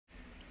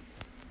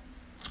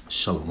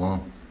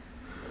Shalom.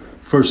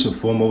 First and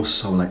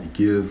foremost, I would like to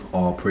give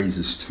all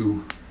praises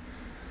to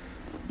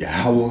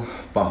Yahweh,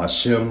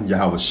 Bahashem,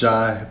 Yahweh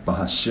Shai,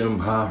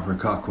 Bahashem, Ha,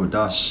 Rekah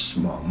Kodash,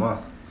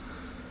 Ma'amah.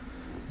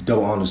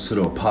 Double honors to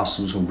the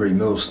apostles from Great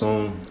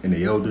Millstone and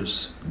the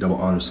elders. Double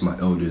honors to my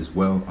elder as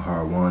well,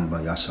 Aharawan,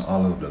 Bayasha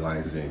Allah of the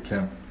Lions Den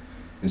Camp.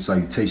 And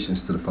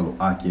salutations to the fellow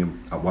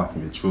Akim,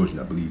 Awafim and children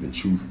that believe in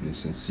truth and in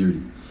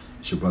sincerity.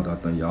 It's your brother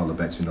Athan Allah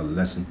back to another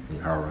lesson, and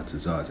Yahweh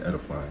Tazah is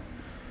edifying.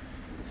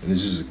 And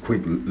this is a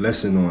quick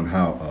lesson on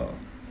how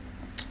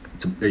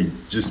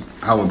just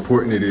how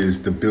important it is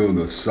to build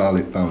a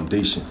solid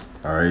foundation,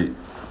 all right,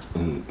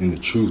 in the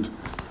truth.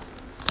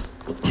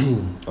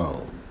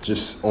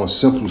 Just on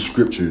simple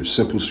scriptures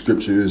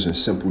and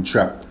simple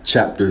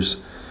chapters.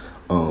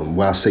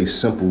 When I say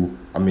simple,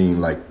 I mean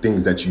like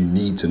things that you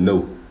need to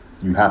know,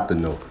 you have to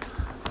know.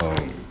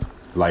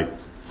 Like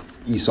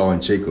Esau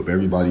and Jacob,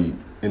 everybody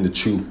in the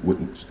truth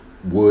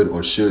would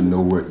or should know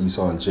where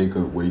Esau and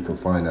Jacob, where you can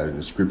find that in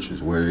the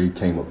scriptures, where it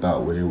came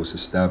about, where it was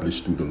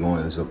established through the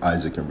loins of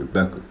Isaac and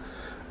Rebekah.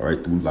 All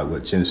right, through like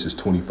what, Genesis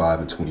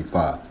 25 and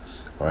 25.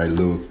 All right,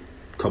 little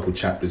couple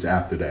chapters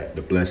after that,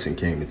 the blessing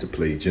came into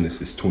play,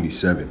 Genesis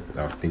 27,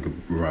 I think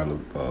around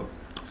the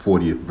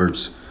 40th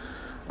verse.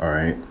 All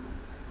right.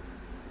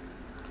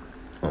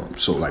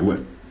 So like what?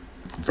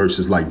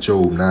 Verses like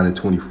Job 9 and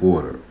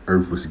 24, the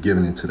earth was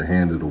given into the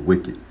hand of the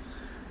wicked,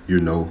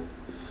 you know.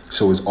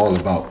 So it's all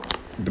about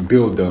the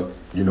build up,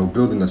 you know,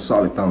 building a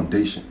solid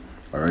foundation.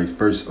 All right.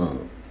 First,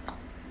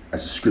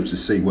 as the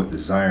scriptures say, what,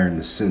 desiring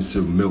the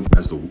sincere milk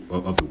as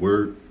of the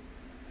word.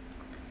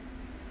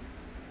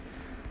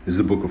 This is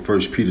the book of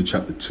 1 Peter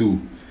chapter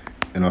 2,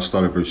 and I'll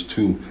start at verse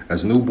 2.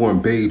 As newborn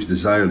babes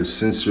desire the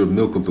sincere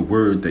milk of the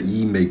word, that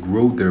ye may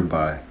grow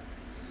thereby.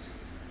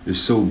 If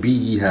so be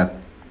ye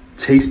have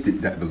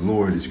tasted that the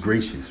Lord is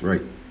gracious,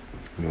 right?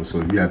 You know, so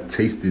if you have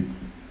tasted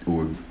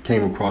or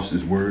came across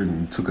this word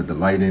and took a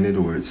delight in it,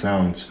 or it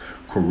sounds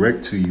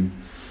correct to you,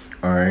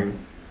 all right,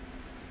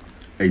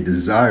 a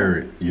desire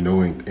it, you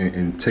know,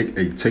 and take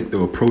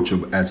the approach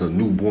of as a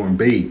newborn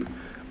babe,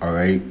 all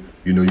right.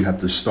 You know, you have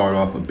to start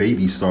off, a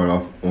baby start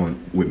off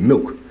with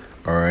milk,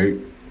 all right.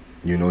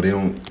 You know,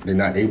 they're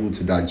not able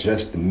to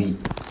digest the meat,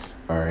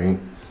 all right,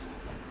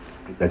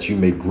 that you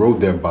may grow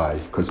thereby,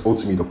 because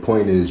ultimately the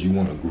point is you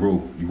want to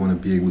grow, you want to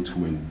be able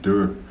to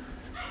endure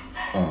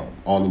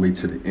all the way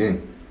to the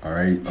end, all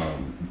right.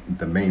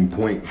 The main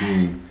point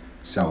being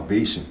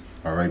salvation,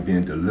 all right,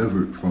 being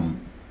delivered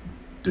from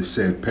the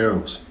said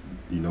perils.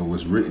 You know,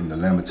 what's written, the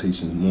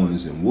lamentations,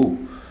 mournings, and woe,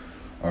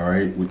 all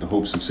right, with the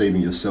hopes of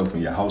saving yourself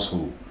and your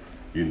household.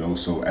 You know,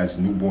 so as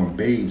newborn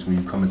babes, when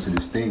you come into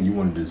this thing, you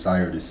want to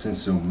desire the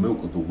sincere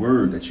milk of the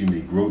word, that you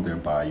may grow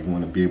thereby. You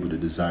want to be able to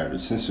desire the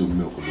sincere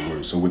milk of the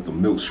word. So with the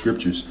milk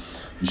scriptures,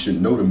 you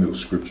should know the milk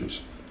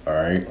scriptures, all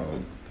right.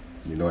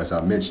 You know, as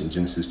I mentioned,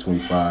 Genesis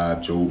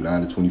 25, Job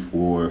 9 to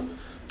 24,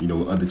 you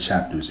know, other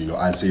chapters, you know,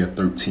 Isaiah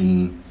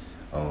 13,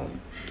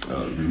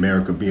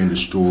 America being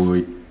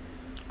destroyed,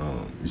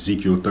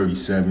 Ezekiel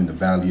 37, the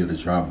valley of the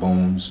dry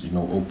bones, you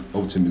know,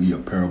 ultimately a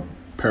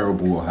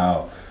parable of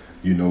how,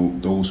 you know,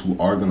 those who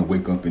are going to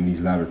wake up in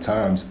these latter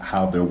times,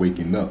 how they're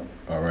waking up,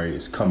 all right?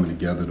 It's coming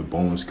together, the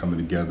bones coming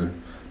together,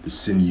 the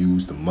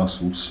sinews, the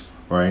muscles,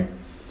 right?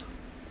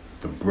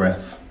 The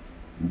breath,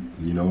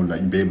 you know,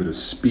 like you be able to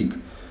speak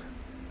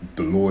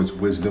the Lord's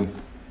wisdom,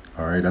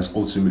 all right? That's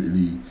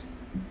ultimately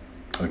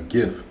a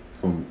gift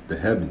from the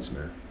heavens,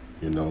 man,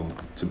 you know,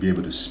 to be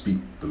able to speak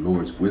the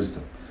Lord's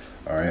wisdom.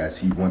 All right, as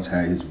he once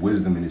had his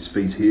wisdom and his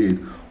face hid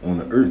on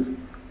the earth.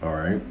 All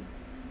right.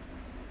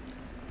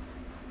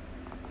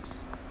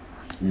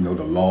 You know,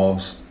 the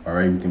laws. All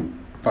right, we can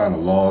find the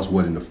laws,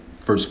 what, in the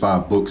first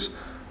 5 books,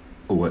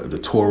 or what, the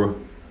Torah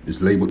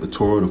is labeled the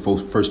Torah,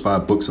 the first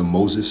 5 books of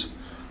Moses.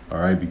 All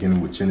right,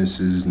 beginning with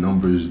Genesis,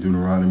 Numbers,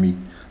 Deuteronomy,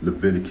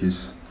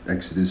 Leviticus,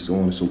 Exodus, so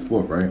on and so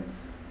forth, right?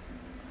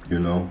 You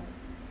know.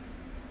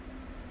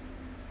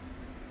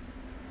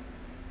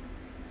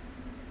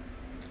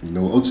 You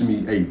know,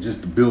 ultimately, hey,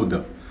 just the build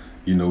up.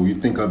 You know, you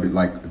think of it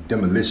like a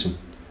demolition.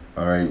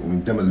 All right,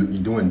 when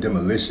you're doing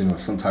demolition or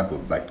some type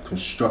of like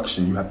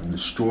construction, you have to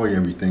destroy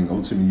everything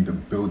ultimately to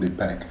build it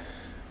back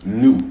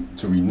new,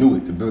 to renew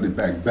it, to build it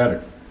back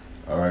better.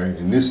 All right,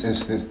 in this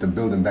instance, the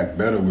building back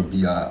better would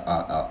be our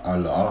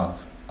la'av,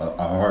 our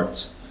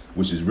hearts,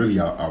 which is really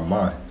our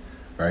mind,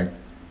 right?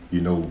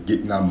 You know,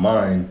 getting our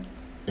mind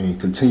and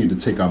continue to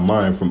take our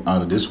mind from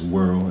out of this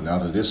world and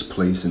out of this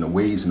place and the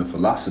ways and the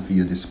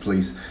philosophy of this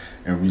place,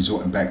 and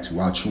resorting back to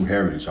our true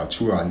heritage, our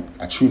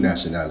true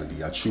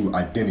nationality, our true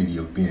identity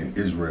of being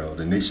Israel,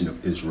 the nation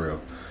of Israel,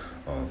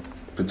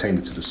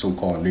 pertaining to the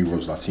so-called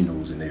Negroes,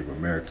 Latinos, and Native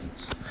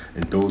Americans,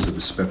 and those of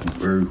the speckled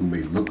bird who may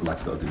look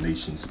like the other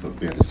nations but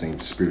bear the same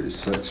spirit as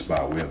such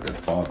by way of their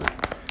father.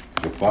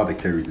 Your father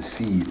carried the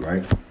seed,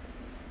 right?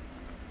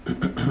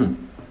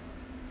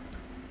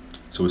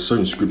 So it's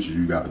certain scriptures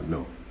you got to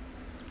know.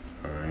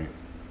 All right.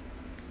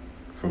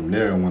 From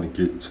there, I want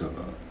to get to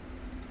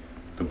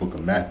the book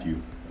of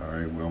Matthew. All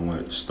right, where I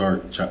want to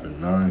start chapter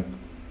 9.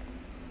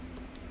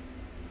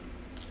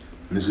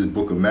 And this is the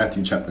book of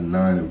Matthew chapter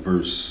 9 and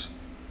verse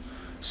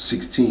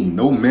 16.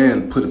 No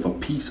man putteth a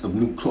piece of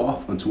new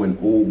cloth unto an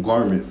old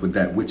garment, for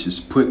that which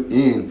is put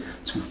in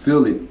to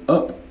fill it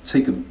up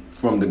taketh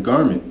from the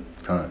garment,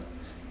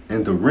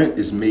 and the rent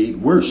is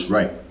made worse.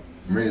 Right,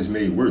 rent is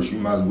made worse. You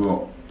might as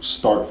well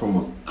start from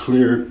a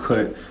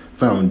clear-cut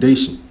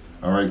foundation.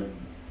 All right,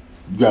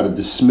 you got to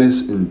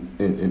dismiss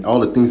and all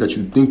the things that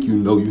you think you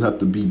know. You have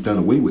to be done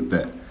away with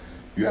that.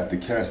 You have to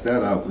cast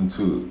that out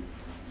and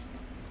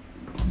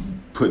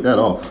put that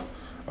off.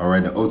 All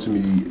right, and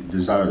ultimately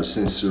desire the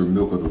sincere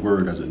milk of the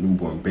word as a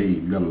newborn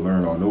babe. You got to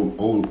learn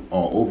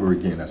all over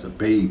again as a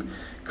babe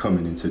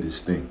coming into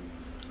this thing.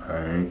 All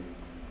right,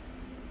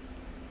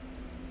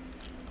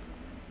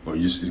 or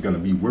it's going to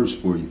be worse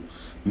for you.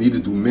 Neither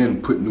do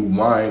men put new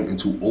wine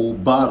into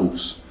old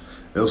bottles,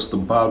 else the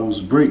bottles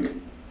break.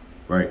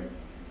 Right,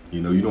 you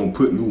know, you don't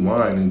put new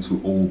wine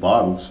into old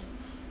bottles.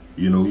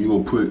 You know, you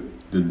will put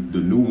the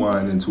new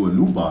wine into a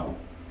new bottle.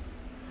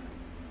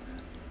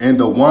 And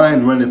the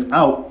wine runneth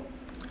out,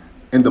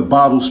 and the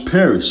bottles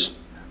perish.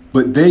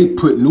 But they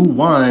put new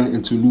wine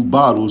into new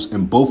bottles,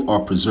 and both are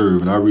preserved.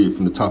 And I read it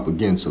from the top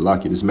again.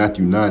 Salaki, this is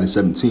Matthew 9 and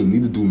 17.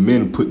 Neither do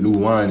men put new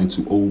wine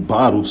into old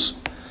bottles,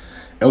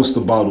 else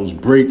the bottles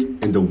break,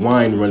 and the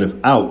wine runneth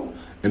out,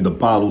 and the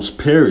bottles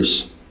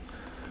perish.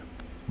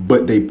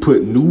 But they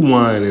put new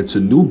wine into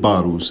new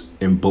bottles,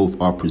 and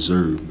both are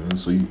preserved. Man.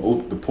 So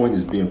the point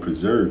is being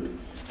preserved.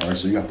 All right,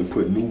 so you have to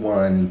put new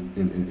wine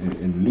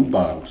in new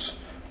bottles.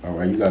 All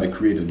right, you got to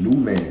create a new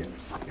man.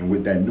 And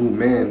with that new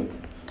man,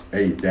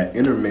 that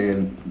inner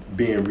man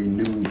being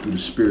renewed through the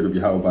spirit of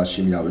Yahweh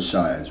Bashim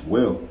Yahushua as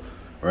well,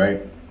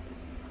 right?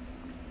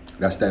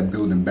 That's that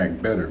building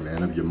back better,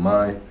 man, of your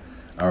mind,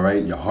 all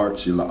right, your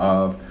heart, your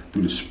la'av,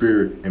 through the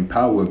spirit and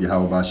power of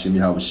Yahweh Bashim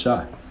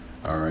Yahushua,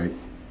 all right?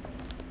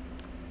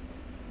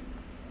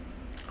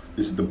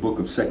 This is the book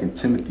of 2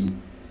 Timothy,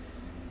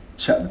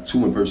 chapter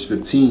 2 and verse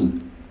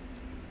 15.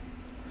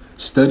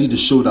 Study to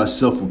show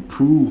thyself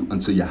approved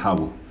unto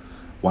Yahweh,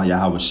 while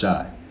Yahweh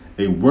Shai,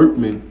 a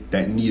workman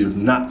that needeth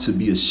not to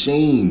be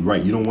ashamed.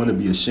 Right, you don't want to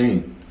be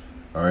ashamed.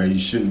 All right, you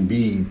shouldn't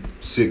be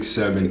 6,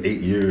 7,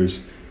 8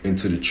 years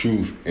into the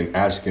truth and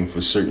asking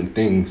for certain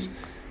things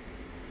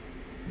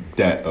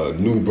that a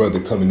new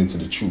brother coming into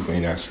the truth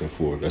ain't asking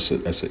for. That's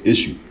an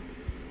issue.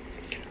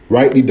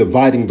 Rightly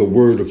dividing the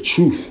word of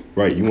truth.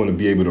 Right, you want to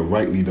be able to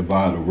rightly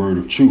divide the word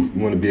of truth.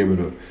 You want to be able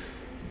to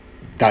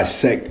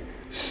dissect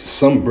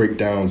some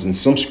breakdowns and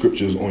some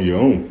scriptures on your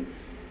own.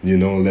 You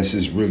know, unless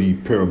it's really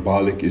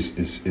parabolic,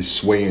 is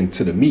swaying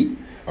to the meat.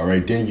 All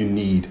right, then you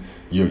need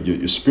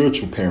your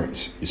spiritual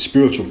parents, your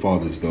spiritual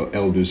fathers, the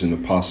elders and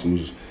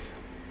apostles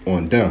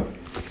on down.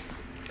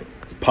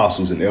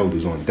 Apostles and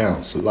elders on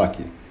down,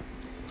 Salakia.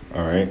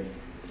 All right,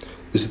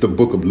 this is the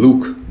book of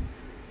Luke,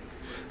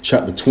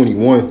 chapter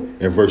 21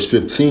 and verse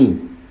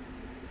 15.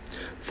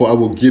 For I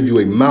will give you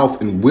a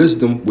mouth and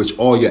wisdom which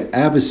all your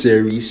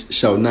adversaries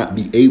shall not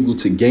be able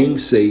to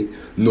gainsay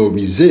nor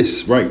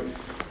resist. Right.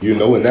 You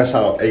know, and that's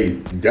how,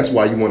 that's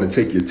why you want to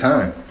take your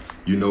time,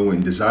 you know,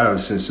 and desire the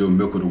sincere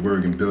milk of the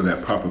word and build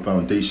that proper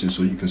foundation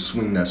so you can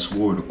swing that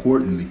sword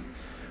accordingly,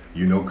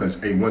 you know, because,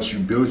 once you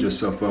build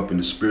yourself up in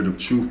the spirit of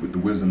truth with the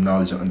wisdom,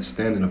 knowledge, and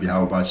understanding of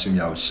Yahweh Bashim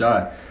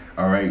Yahushua,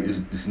 all right,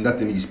 it's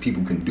nothing these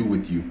people can do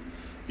with you,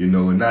 you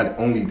know, and not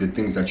only the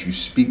things that you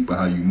speak, but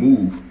how you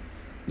move,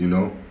 you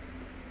know.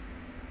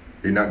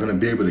 They're not going to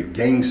be able to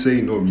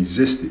gainsay nor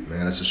resist it,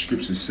 man. As the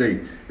scriptures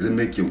say, it'll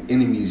make your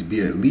enemies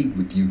be at league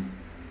with you.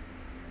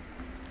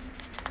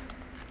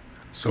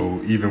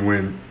 So even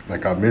when,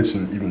 like I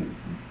mentioned, even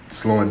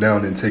slowing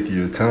down and taking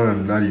your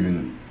time, not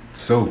even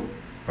so,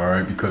 all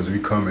right, because we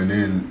coming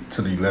in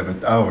to the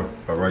 11th hour,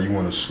 all right, you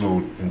want to slow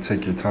and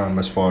take your time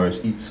as far as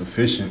eat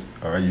sufficient,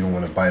 all right, you don't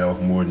want to bite off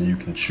more than you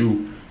can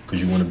chew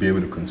because you want to be able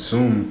to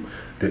consume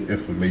the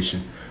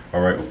information,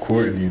 all right,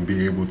 accordingly and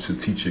be able to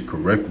teach it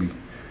correctly,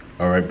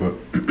 all right, but,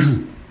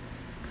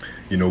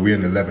 you know, we're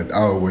in the 11th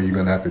hour where you're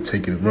going to have to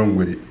take it and run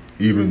with it,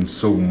 even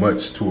so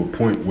much to a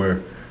point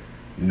where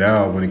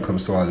now, when it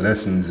comes to our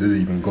lessons, it'll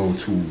even go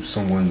to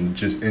someone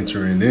just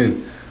entering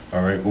in,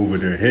 all right, over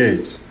their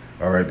heads,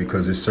 all right,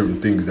 because there's certain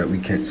things that we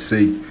can't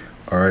say,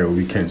 all right, or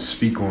we can't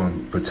speak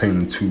on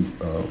pertaining to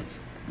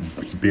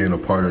being a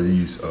part of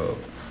these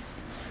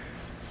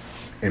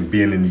and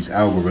being in these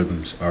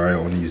algorithms, all right,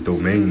 on these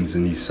domains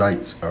and these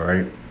sites, all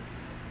right.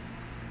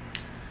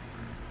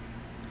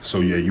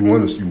 So yeah, you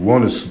want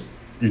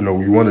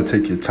to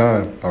take your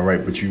time, all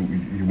right, but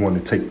you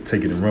want to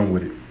take it and run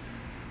with it.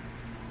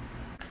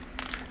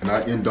 And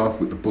I end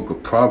off with the book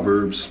of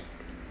Proverbs,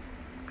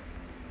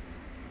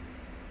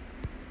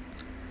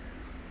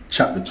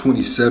 chapter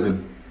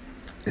 27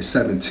 and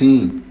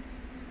 17.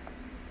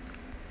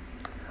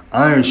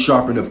 Iron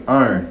sharpeneth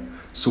iron,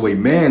 so a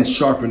man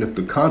sharpeneth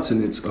the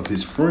countenance of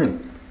his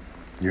friend.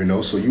 You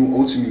know, so you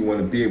ultimately want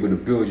to be able to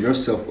build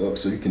yourself up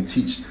so you can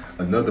teach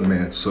another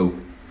man. So,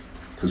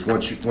 because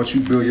once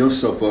you build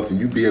yourself up and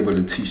you be able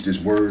to teach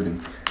this word,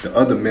 and the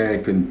other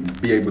man can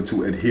be able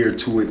to adhere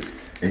to it,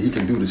 and he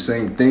can do the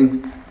same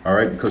thing. All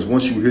right, because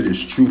once you hear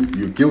this truth,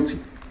 you're guilty.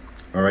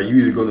 All right, you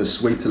either going to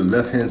sway to the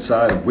left-hand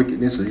side of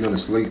wickedness, or you're going to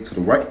sway to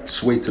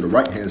the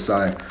right-hand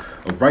side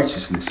of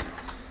righteousness.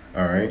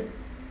 All right.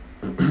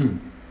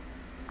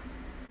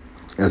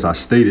 As I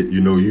stated,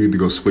 you either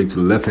go sway to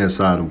the left-hand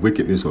side of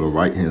wickedness or the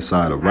right-hand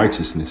side of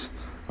righteousness.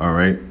 All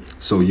right.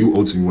 So you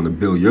ultimately want to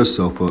build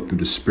yourself up through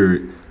the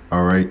spirit.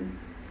 All right.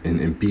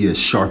 And be as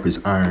sharp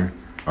as iron.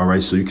 All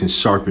right. So you can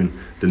sharpen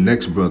the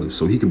next brother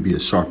so he can be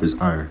as sharp as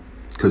iron.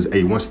 Because,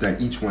 once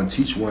that each one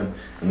teach one,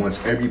 and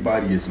once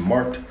everybody is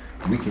marked,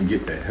 we can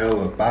get the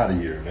hell up out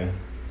of here, man.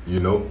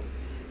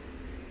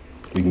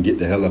 We can get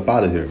the hell up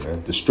out of here,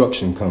 man.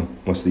 Destruction come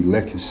once the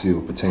elect is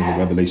sealed, pertaining to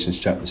Revelations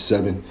chapter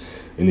 7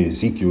 and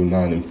Ezekiel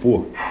 9 and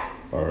 4.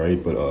 All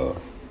right, but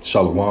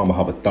Shalom,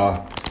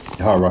 Mahabatah,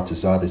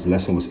 Yaharatazah, this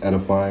lesson was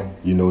edifying.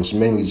 It's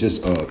mainly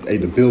just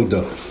the build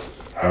up.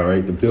 All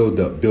right, the build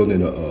up, building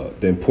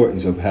the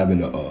importance of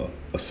having a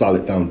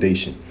solid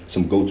foundation,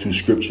 some go-to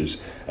scriptures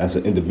as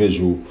an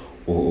individual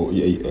or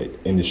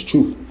in this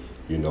truth.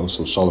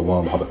 So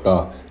Shalom,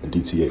 Mahabatah, and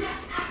DTA.